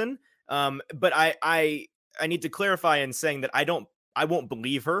reason. But I need to clarify in saying that I won't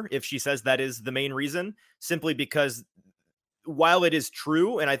believe her if she says that is the main reason, simply because while it is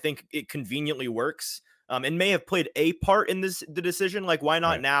true, and I think it conveniently works, and may have played a part in the decision, like why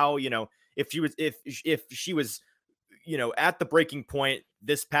not now, if she was at the breaking point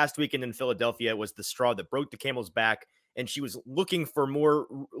this past weekend in Philadelphia was the straw that broke the camel's back, and she was looking for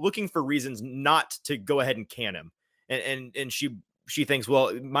reasons not to go ahead and can him. And she thinks, well,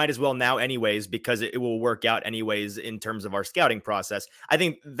 it might as well now anyways, because it will work out anyways in terms of our scouting process. I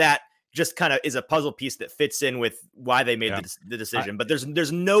think that just kind of is a puzzle piece that fits in with why they made the decision. But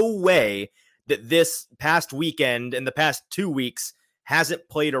there's no way that this past weekend and the past 2 weeks hasn't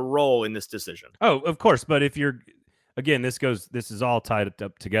played a role in this decision. Oh, of course. But if you're, again, this is all tied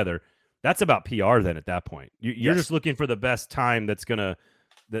up together. That's about PR then at that point. You're just looking for the best time that's going to,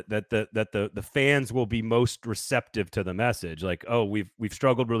 that the fans will be most receptive to the message. Like, oh, we've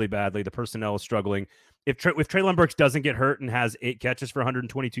struggled really badly. The personnel is struggling. If Treylon Burks doesn't get hurt and has 8 catches for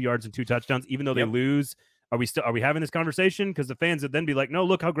 122 yards and 2 touchdowns, even though they lose, are we having this conversation? Because the fans would then be like, no,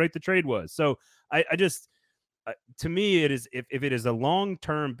 look how great the trade was. So I just, to me, it is, if it is a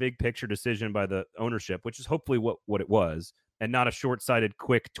long-term big picture decision by the ownership, which is hopefully what it was, and not a short-sighted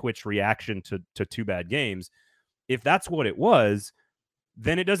quick twitch reaction to 2 bad games. If that's what it was,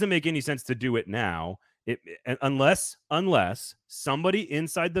 then it doesn't make any sense to do it now. Unless somebody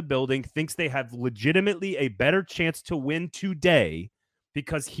inside the building thinks they have legitimately a better chance to win today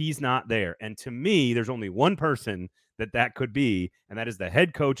because he's not there. And to me, there's only one person that could be, and that is the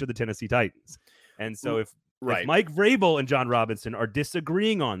head coach of the Tennessee Titans. And so if Mike Vrabel and John Robinson are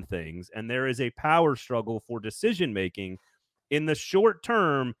disagreeing on things and there is a power struggle for decision-making in the short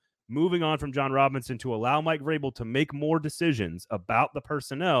term, moving on from John Robinson to allow Mike Vrabel to make more decisions about the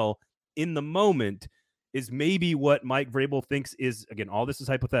personnel in the moment is maybe what Mike Vrabel thinks is, again, all this is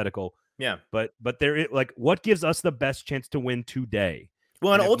hypothetical. Yeah. But there is, like, what gives us the best chance to win today?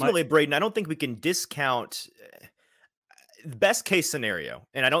 Well, and ultimately, Braden, I don't think we can discount the best case scenario.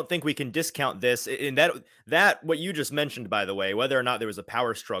 And I don't think we can discount this. And that what you just mentioned, by the way, whether or not there was a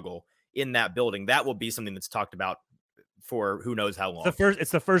power struggle in that building, that will be something that's talked about for who knows how long.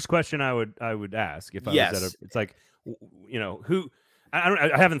 It's the first question I would ask if I was at it's like, who,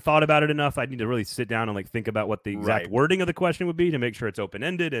 I haven't thought about it enough. I need to really sit down and like think about what the exact wording of the question would be to make sure it's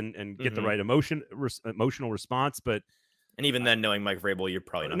open-ended and get the right emotional response. And even then, knowing Mike Vrabel, you're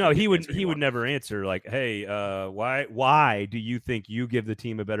probably not. No, he would never answer like, hey, why do you think you give the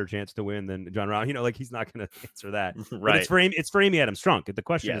team a better chance to win than John Robinson? Like he's not going to answer that. Right. But it's for Amy Adams Strunk. The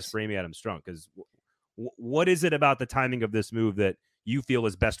question is for Amy Adams Strunk is what is it about the timing of this move that you feel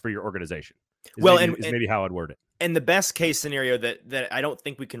is best for your organization? Is maybe how I'd word it. And the best case scenario that I don't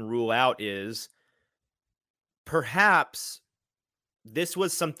think we can rule out is perhaps this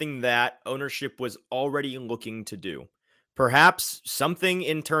was something that ownership was already looking to do. Perhaps something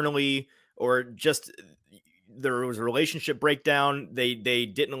internally or just there was a relationship breakdown. They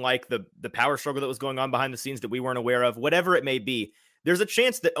didn't like the power struggle that was going on behind the scenes that we weren't aware of, whatever it may be. There's a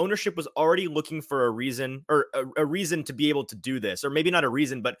chance that ownership was already looking for a reason, or a reason to be able to do this, or maybe not a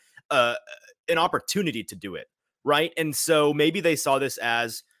reason, but an opportunity to do it, right? And so maybe they saw this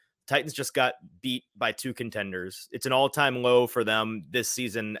as Titans just got beat by 2 contenders. It's an all-time low for them this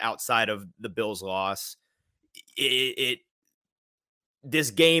season outside of the Bills loss.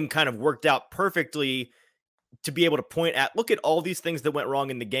 This game kind of worked out perfectly to be able to point at, look at all these things that went wrong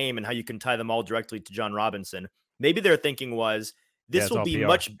in the game and how you can tie them all directly to John Robinson. Maybe their thinking was this will be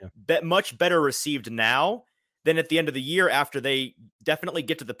much better received now than at the end of the year after they definitely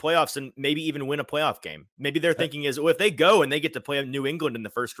get to the playoffs and maybe even win a playoff game. Maybe their thinking is, well, if they go and they get to play New England in the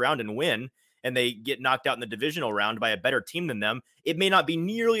first round and win, and they get knocked out in the divisional round by a better team than them, it may not be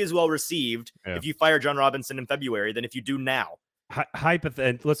nearly as well received if you fire John Robinson in February than if you do now.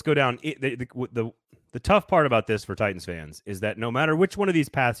 Let's go down. The tough part about this for Titans fans is that no matter which one of these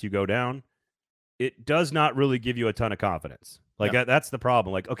paths you go down, it does not really give you a ton of confidence. Like that's the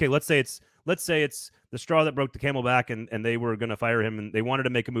problem. Like, okay, let's say it's the straw that broke the camel back, and they were going to fire him, and they wanted to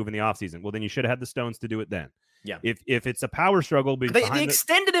make a move in the offseason. Well, then you should have had the stones to do it then. Yeah. If it's a power struggle, they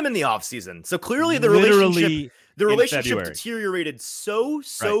extended him in the offseason, so clearly the relationship deteriorated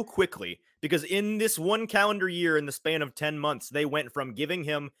so quickly. Because in this one calendar year, in the span of 10 months, they went from giving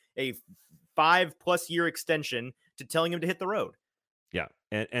him a 5+ year extension to telling him to hit the road. Yeah.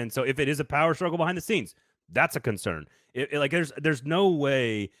 And so if it is a power struggle behind the scenes, that's a concern. There's no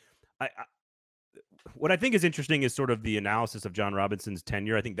way. What I think is interesting is sort of the analysis of John Robinson's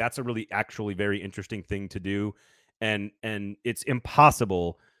tenure. I think that's a really actually very interesting thing to do. And it's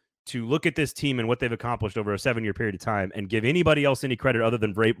impossible to look at this team and what they've accomplished over a 7-year period of time and give anybody else any credit other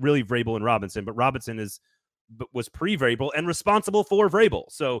than really Vrabel and Robinson. But Robinson was pre-Vrabel and responsible for Vrabel.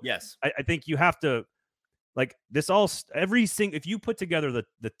 So yes, I think you have to, like, this if you put together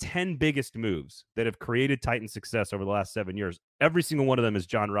the 10 biggest moves that have created Titan success over the last 7 years, every single one of them is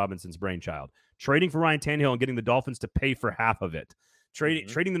John Robinson's brainchild. Trading for Ryan Tannehill and getting the Dolphins to pay for half of it.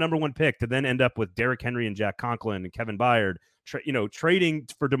 Trading the number 1 pick to then end up with Derrick Henry and Jack Conklin and Kevin Byard. Trading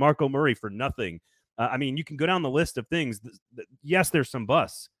for DeMarco Murray for nothing. I mean, you can go down the list of things. Yes, there's some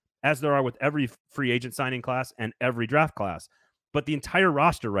busts, as there are with every free agent signing class and every draft class. But the entire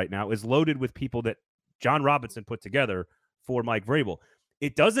roster right now is loaded with people that John Robinson put together for Mike Vrabel.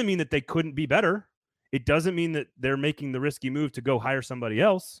 It doesn't mean that they couldn't be better. It doesn't mean that they're making the risky move to go hire somebody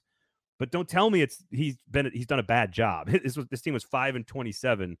else. But don't tell me he's done a bad job. This team was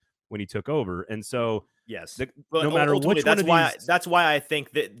 5-27 when he took over, and so yes, no matter which one of these, that's why I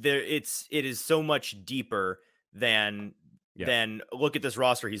think that it is so much deeper than look at this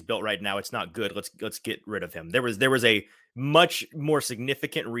roster he's built right now. It's not good. Let's get rid of him. There was a much more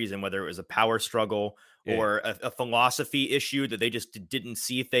significant reason, whether it was a power struggle or a philosophy issue that they just didn't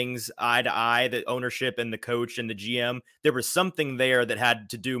see things eye to eye, the ownership and the coach and the GM. There was something there that had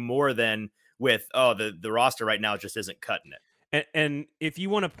to do more than with, the roster right now just isn't cutting it. And if you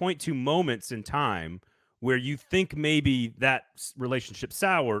want to point to moments in time where you think maybe that relationship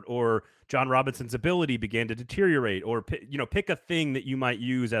soured or John Robinson's ability began to deteriorate, or pick a thing that you might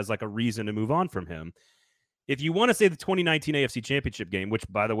use as like a reason to move on from him. If you want to say the 2019 AFC Championship game, which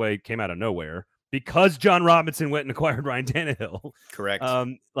by the way came out of nowhere because John Robinson went and acquired Ryan Tannehill, correct?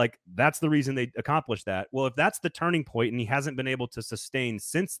 That's the reason they accomplished that. Well, if that's the turning point and he hasn't been able to sustain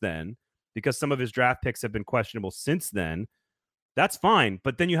since then because some of his draft picks have been questionable since then, that's fine.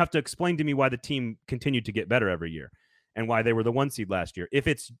 But then you have to explain to me why the team continued to get better every year and why they were the 1 seed last year. If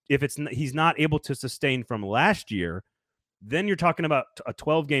he's not able to sustain from last year, then you're talking about a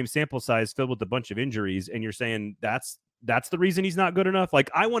 12-game sample size filled with a bunch of injuries, and you're saying that's the reason he's not good enough. Like,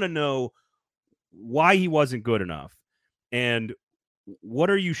 I want to know why he wasn't good enough, and what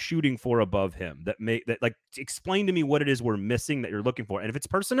are you shooting for above him explain to me what it is we're missing that you're looking for. And if it's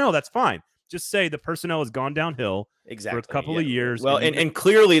personnel, that's fine. Just say the personnel has gone downhill for a couple of years. Well, and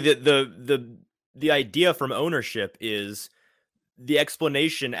clearly the idea from ownership is the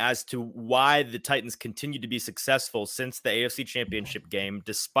explanation as to why the Titans continue to be successful since the AFC Championship game,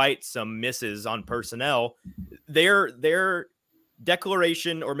 despite some misses on personnel. Their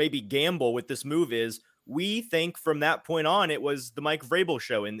declaration, or maybe gamble with this move, is we think from that point on it was the Mike Vrabel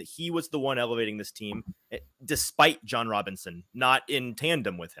show, and that he was the one elevating this team despite John Robinson, not in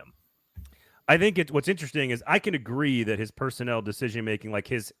tandem with him. I think what's interesting is I can agree that his personnel decision making, like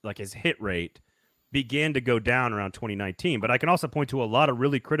his hit rate, began to go down around 2019. But I can also point to a lot of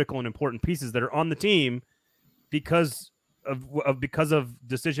really critical and important pieces that are on the team because of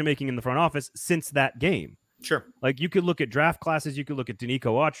decision making in the front office since that game. Sure. Like you could look at draft classes, you could look at Danico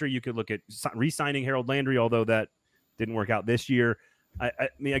Autry, you could look at re-signing Harold Landry, although that didn't work out this year. I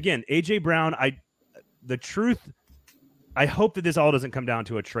mean, again, AJ Brown. The truth. I hope that this all doesn't come down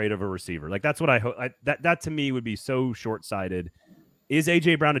to a trade of a receiver. Like that's what I hope. That to me would be so short-sighted. Is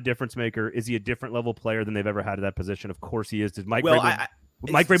AJ Brown a difference maker? Is he a different level player than they've ever had at that position? Of course he is. Did Mike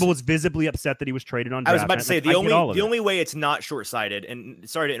Vrabel was visibly upset that he was traded on draft. I was about to say the only way it's not short-sighted, and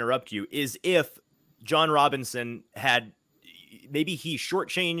sorry to interrupt you, is if John Robinson had maybe he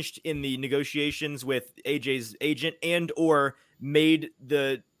shortchanged in the negotiations with AJ's agent and or made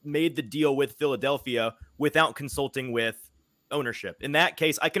the deal with Philadelphia without consulting with ownership. In that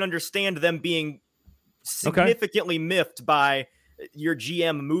case, I can understand them being significantly miffed by your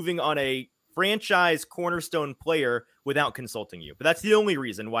GM moving on a franchise cornerstone player without consulting you. But that's the only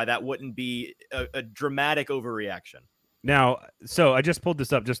reason why that wouldn't be a dramatic overreaction. Now, so I just pulled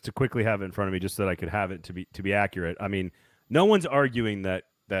this up just to quickly have it in front of me, just so that I could have it to be accurate. I mean, no one's arguing that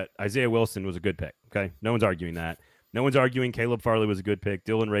Isaiah Wilson was a good pick. Okay, no one's arguing that. No one's arguing Caleb Farley was a good pick.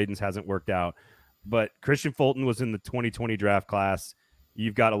 Dylan Radins hasn't worked out, but Christian Fulton was in the 2020 draft class.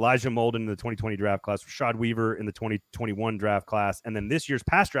 You've got Elijah Molden in the 2020 draft class, Rashad Weaver in the 2021 draft class, and then this year's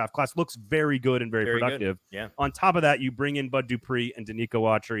past draft class looks very good and very productive. Good. Yeah. On top of that, you bring in Bud Dupree and Danico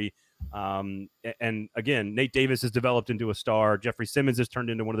Autry. And again, Nate Davis has developed into a star. Jeffrey Simmons has turned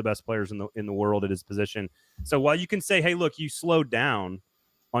into one of the best players in the world at his position. So while you can say, hey, look, you slowed down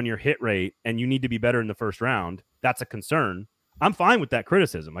on your hit rate and you need to be better in the first round, that's a concern. I'm fine with that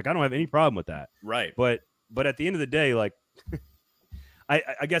criticism. Like, I don't have any problem with that. Right. But at the end of the day, like,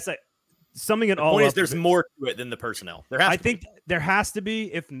 I guess summing it all up. The point is there's more to it than the personnel. I think there has to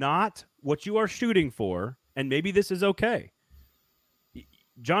be, if not what you are shooting for, and maybe this is okay.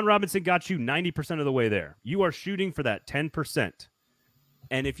 John Robinson got you 90% of the way there. You are shooting for that 10%.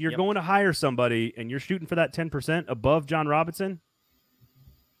 And if you're going to hire somebody and you're shooting for that 10% above John Robinson,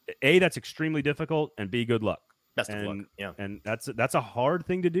 A, that's extremely difficult, and B, good luck. Best of luck. Yeah. And that's a hard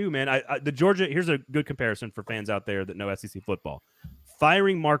thing to do, man. The Georgia, here's a good comparison for fans out there that know SEC football.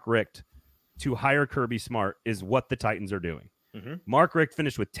 Firing Mark Richt to hire Kirby Smart is what the Titans are doing. Mm-hmm. Mark Richt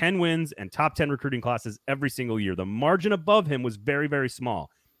finished with 10 wins and top 10 recruiting classes every single year. The margin above him was very, very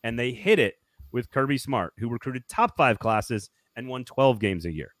small. And they hit it with Kirby Smart, who recruited top 5 classes and won 12 games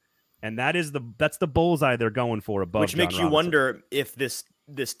a year. And that's the bullseye they're going for above. Which makes John you Robinson. wonder if this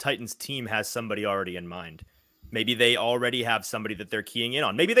Titans team has somebody already in mind. Maybe they already have somebody that they're keying in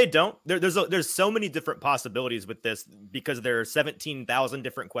on. Maybe they don't. There's so many different possibilities with this because there are 17,000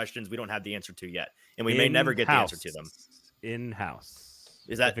 different questions we don't have the answer to yet, and we may never get the answer to them. In-house.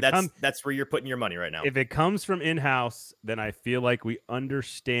 Is that's where you're putting your money right now? If it comes from in-house, then I feel like we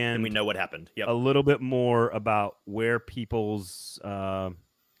understand and we know what happened. Yep. A little bit more about where people's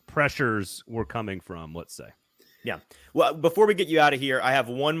pressures were coming from, let's say. Yeah. Well, before we get you out of here, I have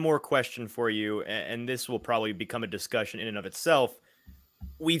one more question for you, and this will probably become a discussion in and of itself.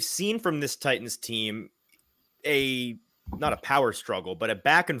 We've seen from this Titans team not a power struggle, but a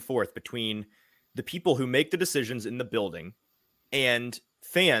back and forth between the people who make the decisions in the building and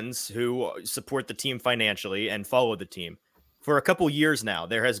fans who support the team financially and follow the team. For a couple years now,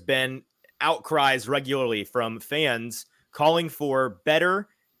 there has been outcries regularly from fans calling for better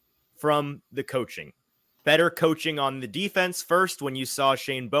from the coaching. Better coaching on the defense first when you saw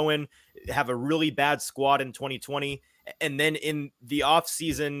Shane Bowen have a really bad squad in 2020. And then in the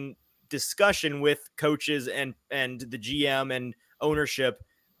offseason discussion with coaches and the GM and ownership,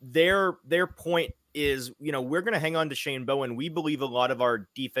 their point is, we're going to hang on to Shane Bowen. We believe a lot of our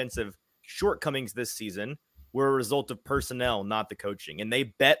defensive shortcomings this season were a result of personnel, not the coaching. And they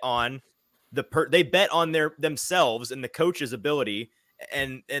bet on themselves and the coach's ability.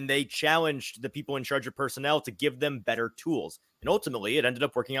 And they challenged the people in charge of personnel to give them better tools. And ultimately, it ended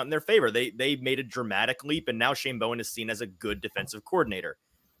up working out in their favor. They made a dramatic leap, and now Shane Bowen is seen as a good defensive coordinator.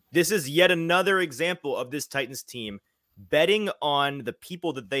 This is yet another example of this Titans team betting on the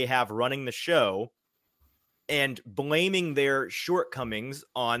people that they have running the show and blaming their shortcomings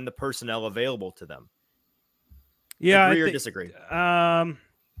on the personnel available to them. Yeah, agree or disagree?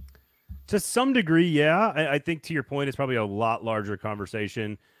 To some degree, yeah. I think to your point, it's probably a lot larger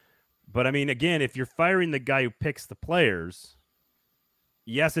conversation. But I mean, again, if you're firing the guy who picks the players,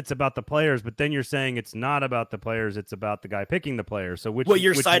 yes, it's about the players, but then you're saying it's not about the players, it's about the guy picking the players. So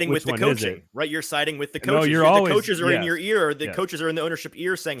you're siding with the coaching, right? You're siding with the coaches. No, the coaches are in your ear. The coaches are in the ownership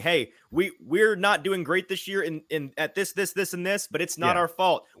ear saying, hey, we're not doing great this year at this, and this, but it's not our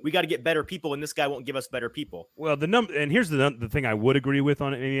fault. We got to get better people, and this guy won't give us better people. Well, and here's the thing I would agree with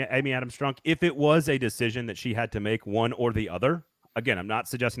on Amy Adams-Strunk. If it was a decision that she had to make one or the other, again, I'm not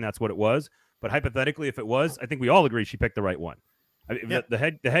suggesting that's what it was, But hypothetically, if it was, I think we all agree she picked the right one. I mean, Yeah.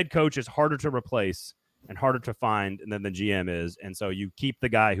 the head coach is harder to replace and harder to find than the GM is, and so you keep the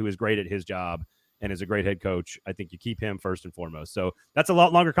guy who is great at his job and is a great head coach. I think you keep him first and foremost. So that's a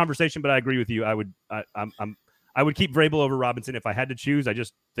lot longer conversation, but I agree with you. I would keep Vrabel over Robinson if I had to choose. I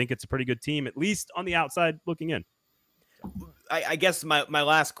just think it's a pretty good team, at least on the outside looking in. I guess my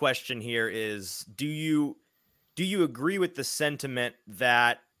last question here is: Do you agree with the sentiment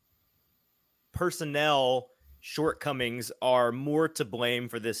that personnel shortcomings are more to blame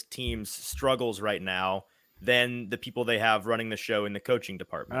for this team's struggles right now than the people they have running the show in the coaching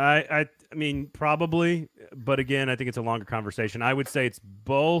department? I mean, probably, but again, I think it's a longer conversation. I would say it's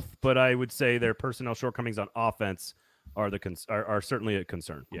both, but I would say their personnel shortcomings on offense are certainly a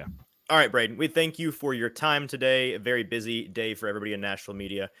concern. Yeah. All right, Braden, we thank you for your time today. A very busy day for everybody in Nashville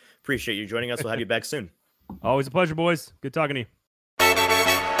media. Appreciate you joining us. We'll have you back soon. Always a pleasure, boys. Good talking to you.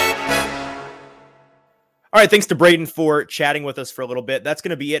 All right, thanks to Braden for chatting with us for a little bit. That's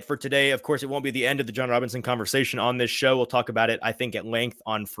going to be it for today. Of course, it won't be the end of the John Robinson conversation on this show. We'll talk about it, I think, at length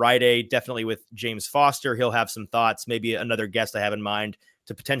on Friday, definitely with James Foster. He'll have some thoughts, maybe another guest I have in mind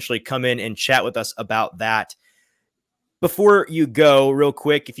to potentially come in and chat with us about that. Before you go, real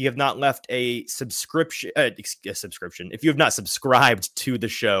quick, if you have not left a subscription, if you have not subscribed to the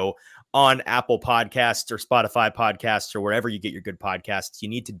show on Apple Podcasts or Spotify Podcasts or wherever you get your good podcasts, you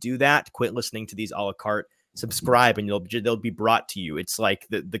need to do that. Quit listening to these a la carte. Subscribe and they'll be brought to you. It's like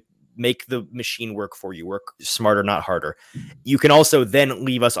the make the machine work for you. Work smarter, not harder. You can also then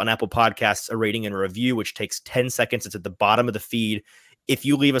leave us on Apple Podcasts a rating and a review, which takes 10 seconds. It's at the bottom of the feed. If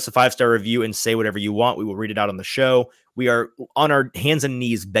you leave us a 5-star review and say whatever you want, we will read it out on the show. We are on our hands and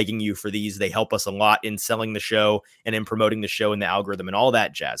knees begging you for these. They help us a lot in selling the show and in promoting the show and the algorithm and all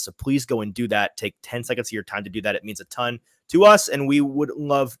that jazz. So please go and do that. Take 10 seconds of your time to do that. It means a ton to us, and we would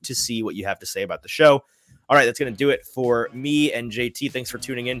love to see what you have to say about the show. All right, that's going to do it for me and JT. Thanks for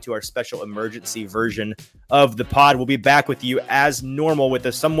tuning in to our special emergency version of the pod. We'll be back with you as normal with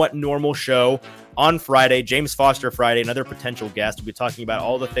a somewhat normal show on Friday. James Foster Friday, another potential guest. We'll be talking about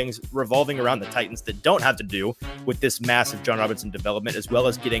all the things revolving around the Titans that don't have to do with this massive John Robinson development, as well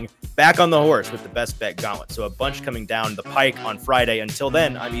as getting back on the horse with the Best Bet Gauntlet. So a bunch coming down the pike on Friday. Until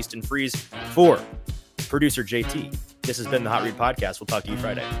then, I'm Easton Freeze for producer JT. This has been the Hot Read Podcast. We'll talk to you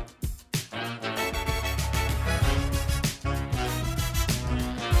Friday.